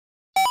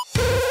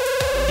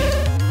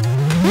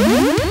Hey,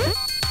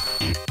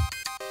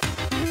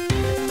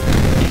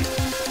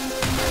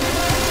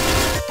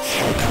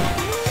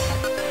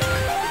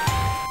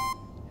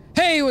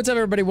 what's up,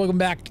 everybody? Welcome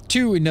back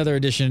to another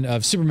edition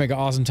of Super Mega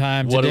Awesome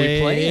Time. What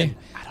Today, are we playing?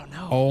 I don't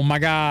know. Oh my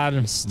God,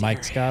 Mysterious.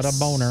 Mike's got a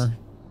boner.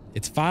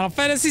 It's Final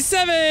Fantasy VII!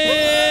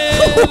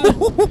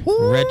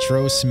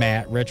 Retro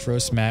SMAT, retro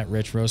SMAT,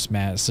 retro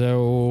SMAT.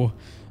 So,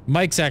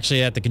 Mike's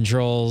actually at the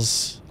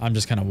controls. I'm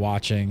just kind of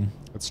watching.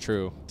 That's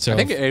true. So I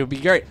think it would be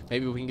great.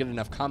 Maybe we can get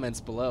enough comments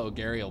below.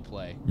 Gary will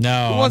play.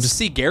 No. Who wants to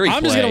see Gary play?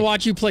 I'm just going to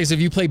watch you play. So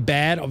if you play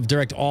bad, I'll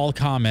direct all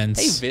comments.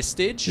 Hey,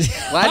 Vistage.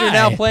 Glad you're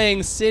now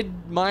playing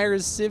Sid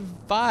Meier's Civ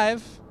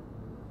 5.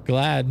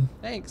 Glad.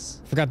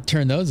 Thanks. Forgot to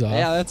turn those off.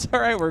 Yeah, that's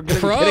all right. We're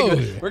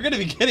gonna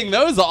be getting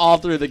those all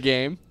through the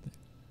game.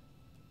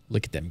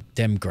 Look at them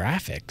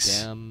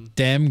graphics.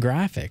 Dem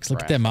graphics.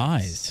 Look at them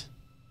eyes.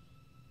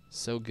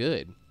 So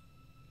good.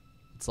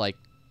 It's like,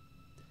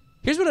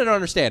 here's what I don't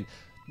understand.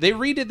 They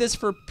redid this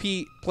for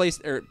this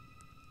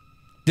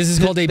is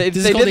called a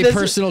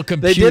personal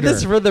computer. They did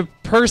this for the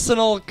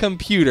personal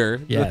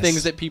computer, yes. the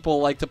things that people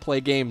like to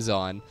play games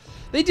on.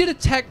 They did a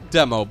tech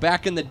demo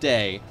back in the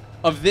day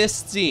of this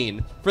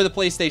scene for the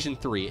PlayStation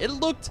 3. It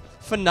looked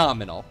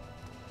phenomenal.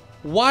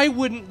 Why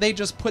wouldn't they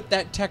just put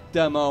that tech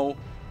demo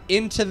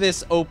into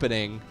this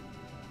opening?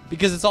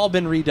 Because it's all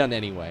been redone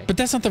anyway. But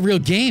that's not the real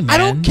game, man. I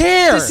don't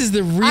care. This is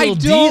the real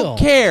deal. I don't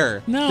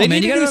care. No, they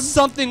man, need to do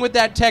something with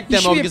that tech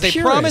demo because they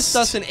promised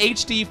us an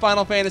HD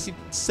Final Fantasy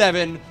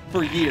VII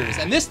for years,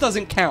 and this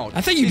doesn't count. I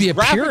thought you'd be a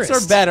purist.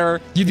 Graphics are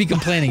better. You'd be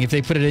complaining if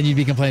they put it in. You'd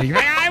be complaining. You're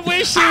like, I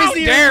wish it was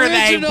the dare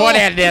original. they put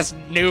in this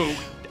new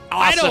awesome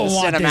I don't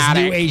want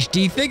cinematic. this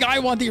new HD thing. I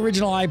want the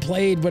original I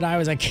played when I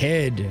was a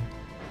kid.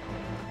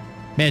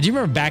 Man, do you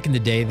remember back in the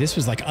day? This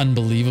was like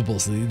unbelievable.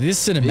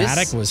 This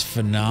cinematic was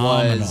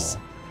phenomenal.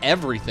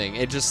 Everything.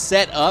 It just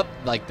set up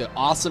like the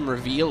awesome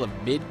reveal of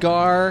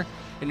Midgar,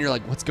 and you're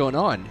like, what's going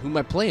on? Who am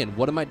I playing?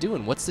 What am I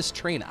doing? What's this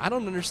train? I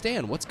don't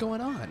understand. What's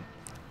going on?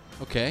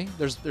 Okay,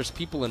 there's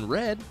people in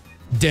red.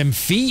 Dem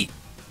feet.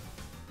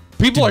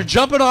 People are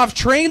jumping off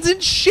trains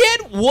and shit.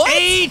 What?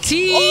 AT.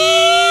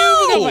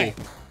 Oh!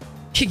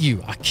 Kick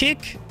you. A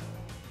kick.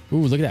 Ooh,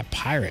 look at that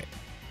pirate.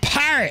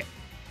 Pirate.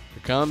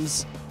 Here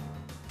comes.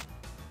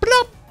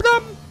 Blop,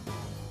 blop.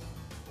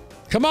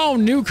 Come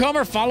on,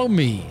 newcomer, follow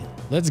me.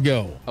 Let's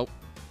go. Oh.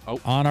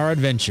 On our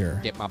adventure.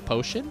 Get my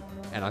potion.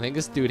 And I think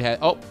this dude had.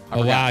 Oh,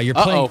 wow, you're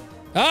playing.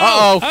 Oh.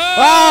 All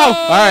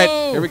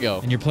right, here we go.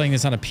 And you're playing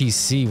this on a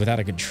PC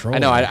without a controller. I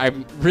know. I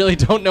really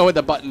don't know what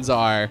the buttons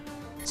are.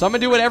 So I'm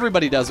going to do what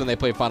everybody does when they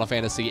play Final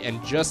Fantasy and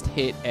just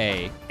hit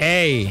A.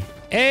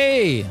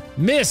 A.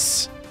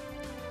 Miss.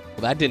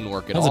 Well, that didn't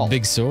work at all. That was a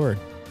big sword.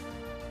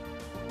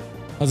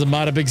 That was a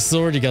mighty big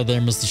sword you got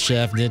there, Mr.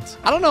 Shaftnit.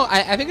 I don't know.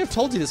 I think I've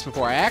told you this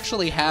before. I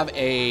actually have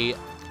a...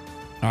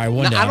 All right,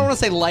 one down. I don't want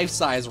to say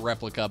life-size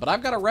replica, but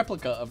I've got a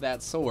replica of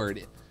that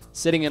sword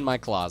sitting in my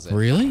closet.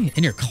 Really?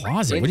 In your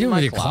closet? What are you doing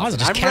with your closet?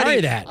 Just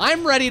carry that.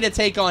 I'm ready to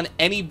take on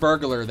any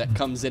burglar that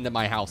comes into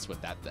my house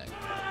with that thing.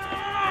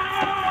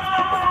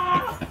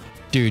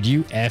 Dude,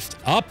 you effed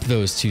up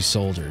those two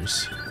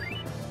soldiers.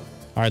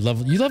 All right,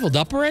 you leveled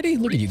up already?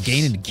 Look at you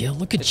gaining a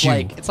guild. Look at you.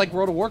 It's like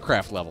World of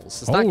Warcraft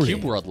levels. It's not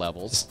Cube World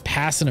levels. Just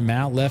passing them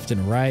out left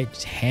and right,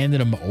 just handing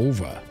them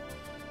over.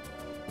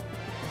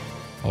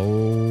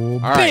 Oh,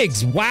 all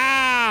Biggs! Right.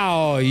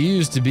 Wow, you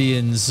used to be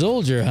in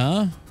Soldier,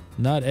 huh?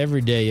 Not every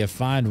day you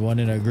find one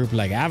in a group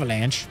like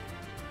Avalanche.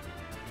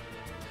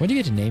 When do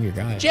you get to name your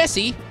guy?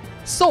 Jesse.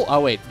 Oh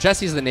wait,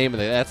 Jesse's the name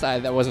of it.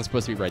 That wasn't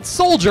supposed to be right.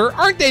 Soldier,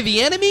 aren't they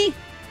the enemy?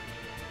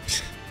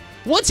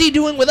 What's he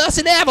doing with us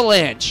in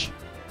Avalanche?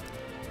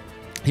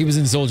 He was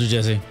in Soldier,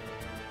 Jesse.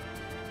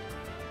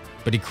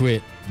 But he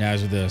quit. Now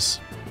he's with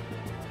us.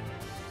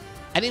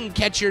 I didn't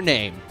catch your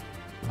name.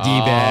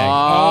 D-bag.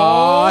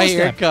 Oh,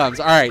 here it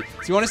comes. All right.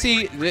 So you want to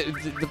see?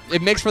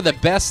 It makes for the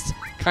best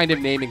kind of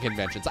naming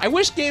conventions. I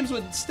wish games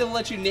would still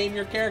let you name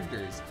your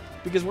characters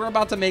because we're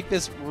about to make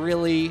this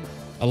really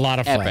a lot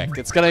of fun. Epic.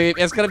 It's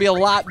gonna be a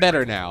lot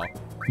better now.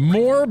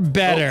 More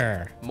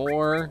better. Oh,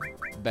 more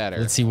better.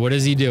 Let's see. What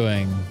is he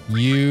doing?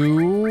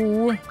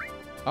 U.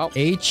 Oh.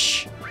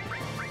 H.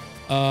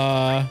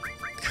 Comma.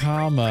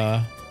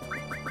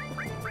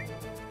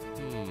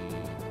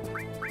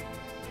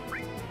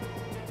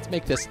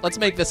 Let's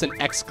make this an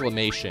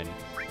exclamation.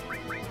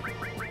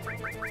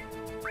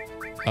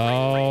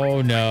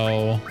 Oh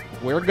no.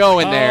 We're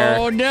going there.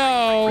 Oh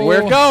no.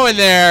 We're going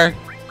there.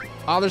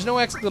 Oh, there's no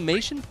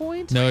exclamation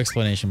point? No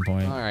explanation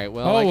point. All right.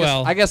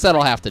 Well, I guess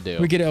that'll have to do.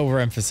 We could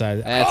overemphasize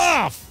it.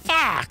 Oh,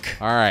 fuck.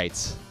 All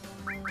right.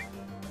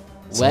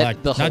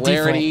 Let the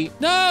hilarity.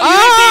 No,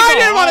 I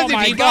didn't want to do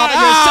default.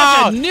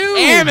 God, you're such a noob.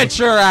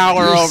 Amateur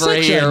hour over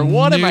here.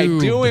 What am I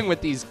doing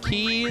with these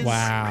keys?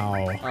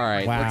 Wow. All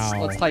right,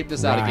 let's type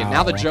this out again.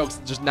 Now the joke's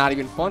just not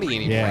even funny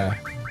anymore. Yeah.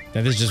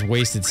 Now this is just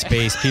wasted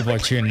space. People are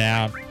tuning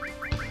out.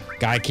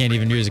 Guy can't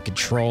even use a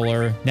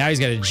controller. Now he's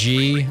got a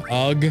G.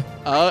 Ugh.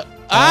 Oh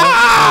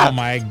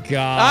my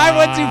God. I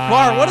went too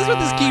far. What is with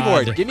this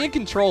keyboard? Give me a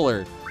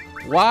controller.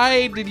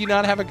 Why did you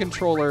not have a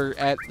controller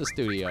at the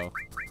studio?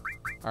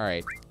 All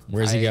right.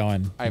 Where's he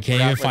going? I You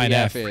can't even forgot where find the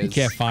F. F He is.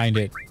 can't find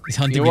it. He's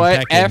hunting You know and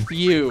what? pecking. F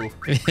you.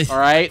 All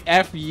right.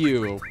 F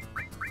you.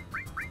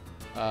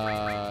 C,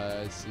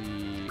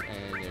 and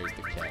there's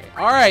the K.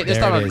 All right. This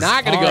There time it I'm is.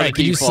 not going to All go right, to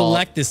can you default.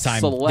 select this time?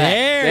 Select.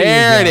 There you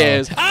it go.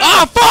 is.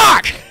 Ah,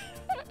 fuck!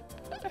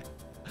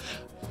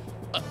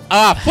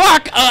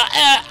 Fuck!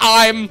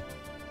 I'm...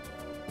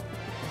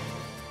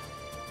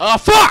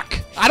 fuck!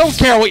 I don't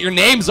care what your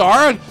names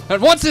are,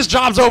 and once this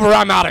job's over,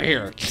 I'm out of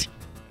here.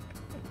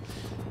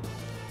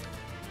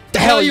 The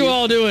hell are you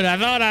all doing? I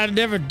thought I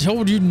never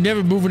told you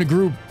never move in a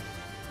group.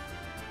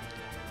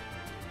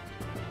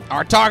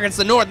 Our target's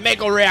the North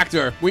Mako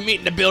reactor. We meet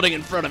in the building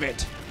in front of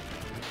it.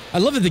 I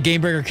love that the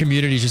Game Breaker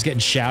community is just getting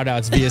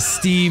shout-outs via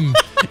Steam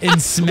in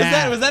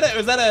SMAT. Was that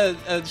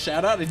a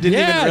shout-out? I didn't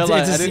Yeah, even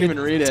realize. I it's didn't even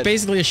read it. It's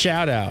basically a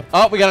shout-out.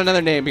 Oh, we got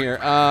another name here.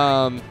 What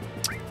are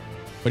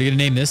you gonna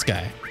name this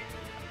guy?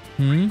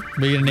 What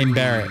are you gonna name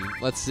Barrett?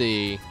 Let's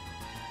see.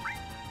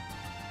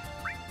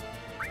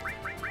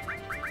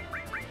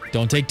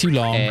 Don't take too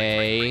long.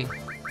 A.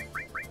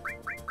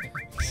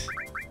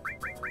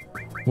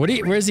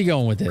 Where's he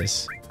going with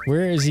this?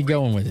 Where is he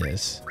going with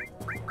this?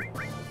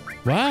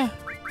 What?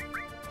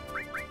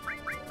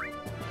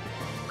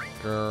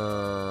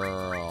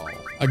 Girl.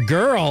 A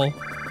girl?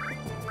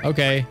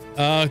 Okay.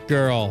 A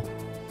girl.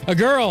 A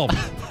girl!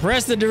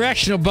 Press the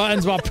directional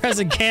buttons while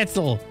pressing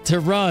cancel to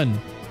run.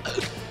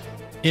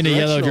 In a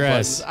yellow Directional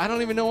dress. buttons. I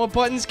don't even know what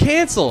buttons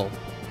cancel.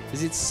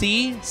 Is it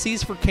C?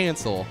 C's for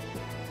cancel.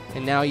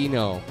 And now you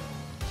know.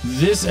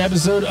 This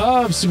episode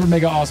of Super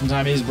Mega Awesome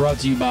Time is brought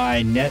to you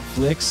by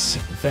Netflix.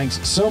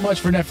 Thanks so much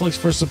for Netflix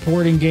for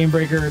supporting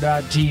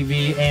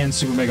GameBreaker.tv and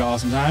Super Mega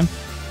Awesome Time.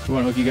 We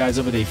want to hook you guys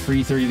up with a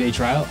free 30-day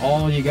trial.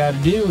 All you got to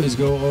do is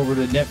go over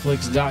to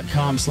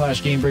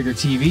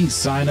netflix.com/GameBreakerTV.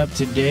 Sign up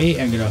today.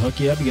 I'm going to hook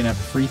you up. You're going to have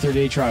a free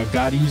 30-day trial.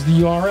 Got to use the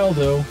URL,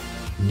 though.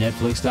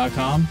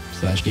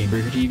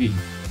 Netflix.com/GameBreakerTV.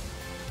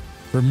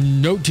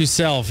 From note to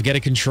self, get a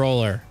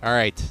controller. All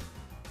right.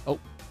 Oh,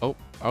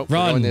 Run.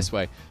 we're going this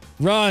way.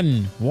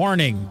 Run.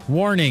 Warning.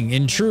 Warning.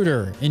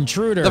 Intruder.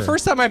 Intruder. The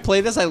first time I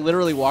played this, I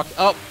literally walked.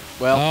 Oh,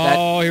 well.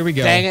 Oh, here we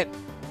go. Dang it.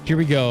 Here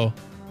we go.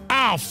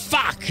 Oh,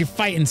 fuck. You're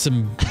fighting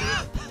some...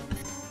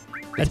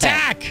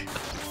 Attack.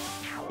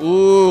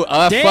 Ooh,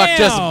 Damn. fuck.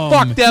 Just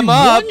fuck them You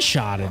up.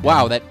 one-shotted him.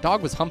 Wow, that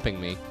dog was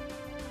humping me.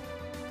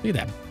 Look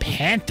at that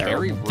panther.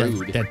 Very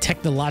rude. That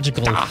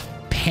technological Ah.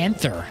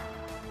 panther.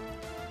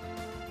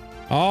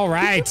 All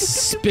right.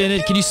 Spin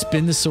it. Can you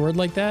spin the sword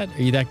like that?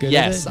 Are you that good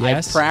Yes, at it?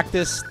 I've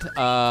practiced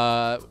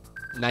night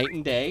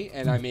and day,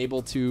 and I'm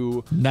able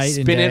to Night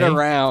and spin it day?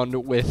 around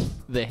with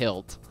the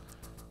hilt.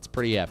 It's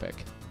pretty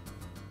epic.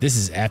 This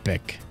is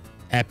epic.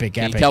 Epic,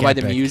 Can epic, you tell by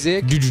epic. the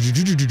music?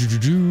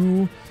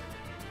 Do-do-do-do-do-do-do-do.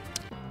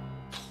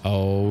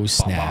 Oh,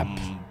 snap.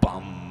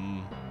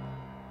 Bum,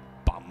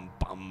 bum,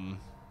 bum.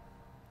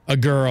 A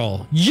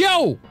girl.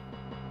 Yo!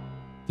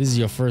 This is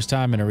your first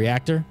time in a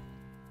reactor?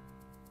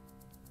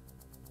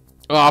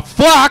 Oh,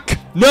 fuck!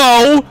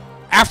 No!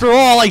 After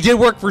all, I did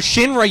work for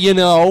Shinra, you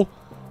know.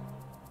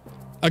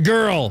 A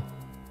girl.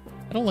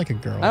 I don't like a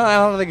girl. I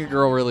don't think a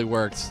girl really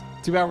works.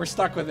 Too bad we're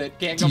stuck with it.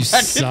 Can't go You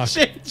back suck. and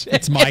change it.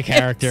 It's my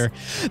character.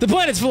 The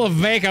planet's full of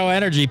Mako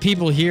energy.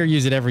 People here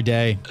use it every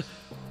day.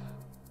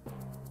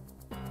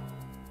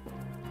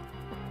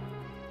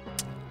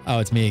 Oh,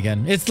 it's me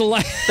again. It's the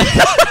light.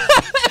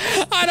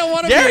 I don't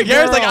want to be a girl.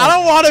 Gary's like, I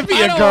don't want to be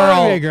a I don't girl.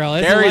 wanna be a girl.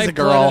 It's Gary's a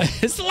girl.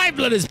 His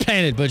lifeblood is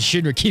painted, but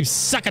Shinra keeps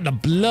sucking the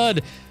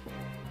blood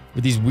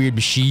with these weird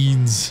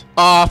machines.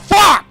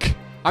 Fuck!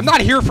 I'm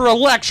not here for a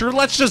lecture.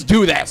 Let's just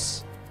do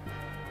this.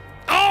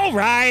 All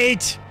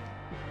right.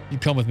 You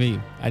come with me.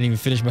 I didn't even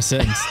finish my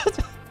sentence.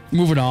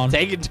 Moving on.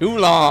 Taking too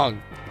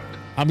long.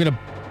 I'm going to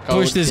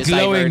Code push this deciphered.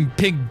 glowing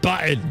pink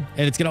button,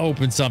 and it's going to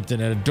open something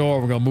at a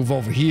door. We're going to move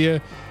over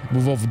here,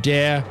 move over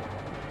there.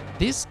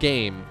 This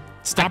game.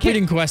 Stop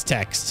reading quest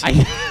text. I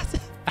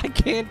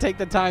can't take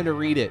the time to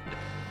read it.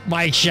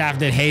 Mike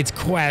Shafted hates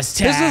quest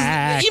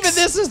text.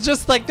 This is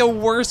just like the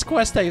worst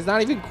quest text. It's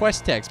not even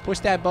quest text. Push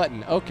that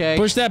button. Okay.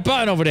 Push that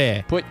button over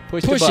there. Push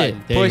the Push button.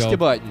 it. There you Push go. the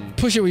button.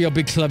 Push it with your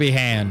big clubby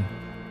hand.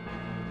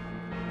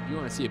 You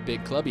want to see a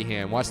big clubby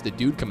hand? Watch the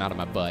dude come out of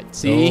my butt.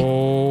 See?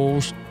 Oh,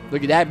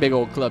 Look at that big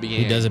old clubby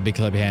hand. he does a big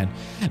clubby hand.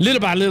 Little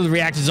by little, the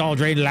reactors all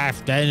drain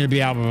life. Then it'll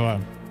be out.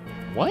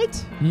 What?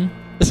 Hmm?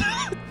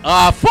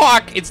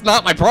 Fuck! It's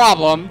not my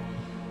problem.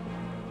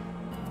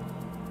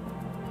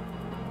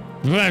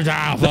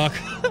 Ah, fuck.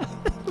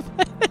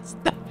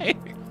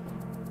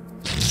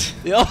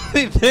 The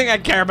only thing I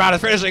care about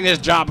is finishing this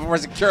job before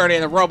security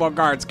and the robo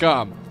guards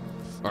come.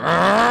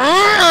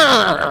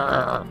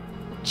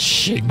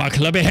 Shake my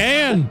clubby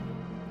hand.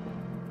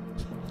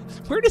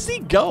 Where does he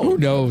go? Who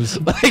knows?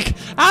 Like,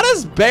 how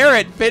does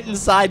Barrett fit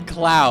inside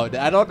Cloud?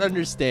 I don't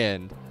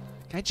understand.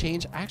 Can I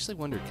change? I actually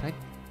wonder. Can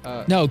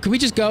I? No, can we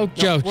just go?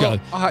 Joe, well,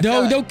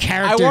 Joe. No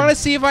character. I want to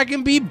see if I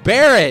can be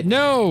Barrett.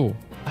 No.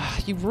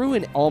 You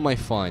ruined all my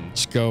fun.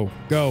 Just go.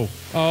 Go.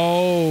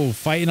 Oh,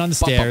 fighting on the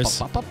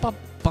stairs. All right,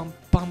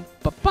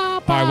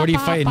 what are you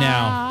fighting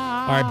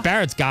now? All right,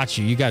 Barrett's got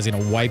you. You guys are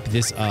going to wipe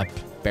this up.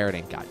 Barrett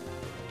ain't got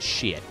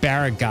shit.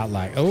 Barrett got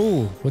like,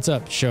 oh, what's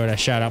up? Shout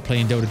out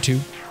playing Dota 2.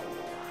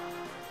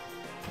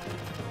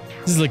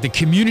 This is like the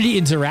community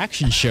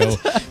interaction show.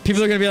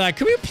 People are going to be like,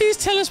 can we please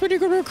tell us when you're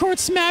going to record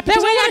SMAT?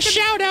 Because I want a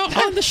shout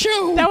out on the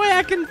show. That way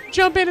I can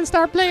jump in and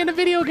start playing a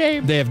video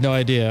game. They have no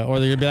idea. Or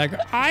they're going to be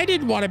like, I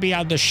didn't want to be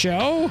on the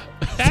show.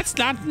 That's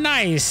not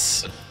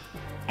nice.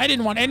 I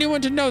didn't want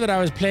anyone to know that I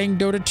was playing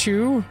Dota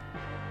 2.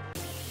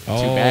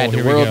 Oh, too bad.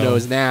 The world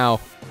knows now.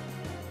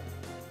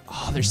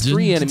 Oh, there's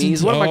 3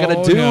 enemies. What am I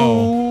going to do?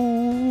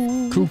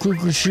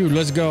 No. Shoot.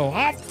 Let's go.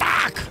 Oh,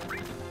 fuck.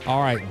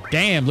 All right.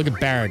 Damn. Look at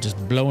Barrett just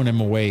blowing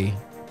him away.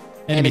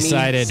 Enemy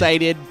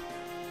sighted.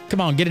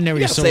 Come on. Get in there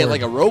with your sword. Say it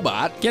like a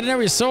robot. Get in there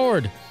with your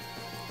sword.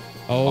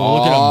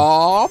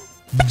 Oh,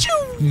 look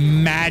at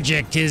him.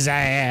 Magic his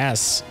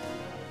ass.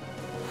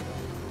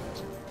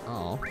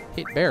 Oh,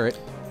 hit Barrett.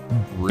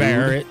 Rude.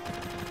 Barrett.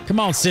 Come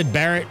on, Sid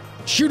Barrett.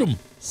 Shoot him.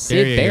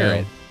 Sid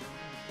Barrett.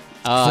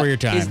 Before your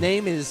time. His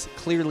name is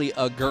clearly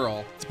a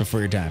girl. It's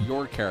before your time.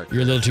 Your character.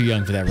 You're a little too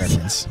young for that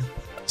reference.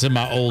 Some of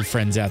my old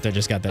friends out there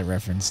just got that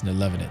reference and they're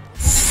loving it.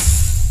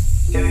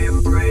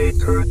 Game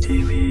Breaker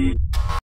TV.